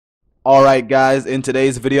Alright guys, in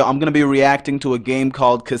today's video I'm going to be reacting to a game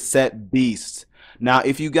called Cassette Beast. Now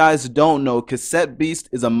if you guys don't know, Cassette Beast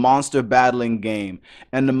is a monster battling game,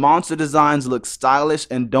 and the monster designs look stylish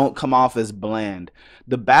and don't come off as bland.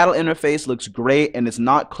 The battle interface looks great and it's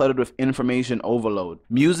not cluttered with information overload.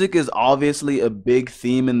 Music is obviously a big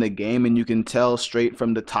theme in the game, and you can tell straight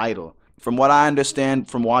from the title. From what I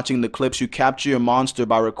understand from watching the clips, you capture your monster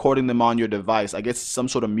by recording them on your device. I guess some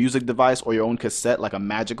sort of music device or your own cassette, like a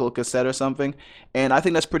magical cassette or something. And I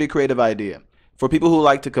think that's a pretty creative idea. For people who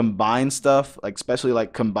like to combine stuff, like especially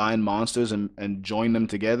like combine monsters and join them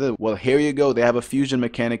together, well, here you go. They have a fusion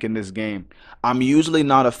mechanic in this game. I'm usually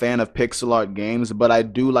not a fan of pixel art games, but I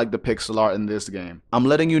do like the pixel art in this game. I'm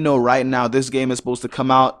letting you know right now, this game is supposed to come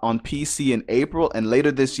out on PC in April, and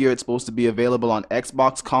later this year it's supposed to be available on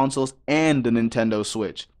Xbox consoles and the Nintendo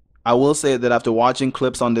Switch. I will say that after watching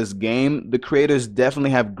clips on this game, the creators definitely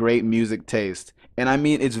have great music taste. And I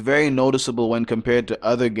mean, it's very noticeable when compared to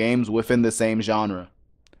other games within the same genre.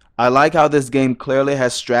 I like how this game clearly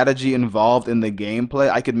has strategy involved in the gameplay.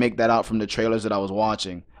 I could make that out from the trailers that I was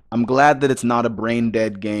watching. I'm glad that it's not a brain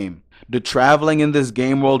dead game. The traveling in this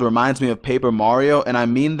game world reminds me of Paper Mario, and I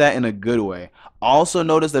mean that in a good way. Also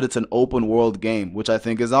notice that it's an open world game, which I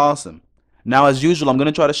think is awesome. Now as usual, I'm going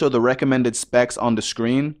to try to show the recommended specs on the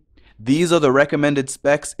screen. These are the recommended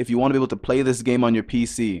specs if you want to be able to play this game on your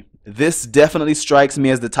PC. This definitely strikes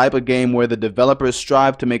me as the type of game where the developers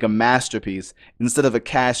strive to make a masterpiece instead of a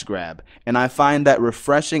cash grab, and I find that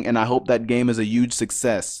refreshing, and I hope that game is a huge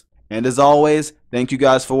success. And as always, thank you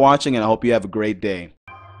guys for watching, and I hope you have a great day.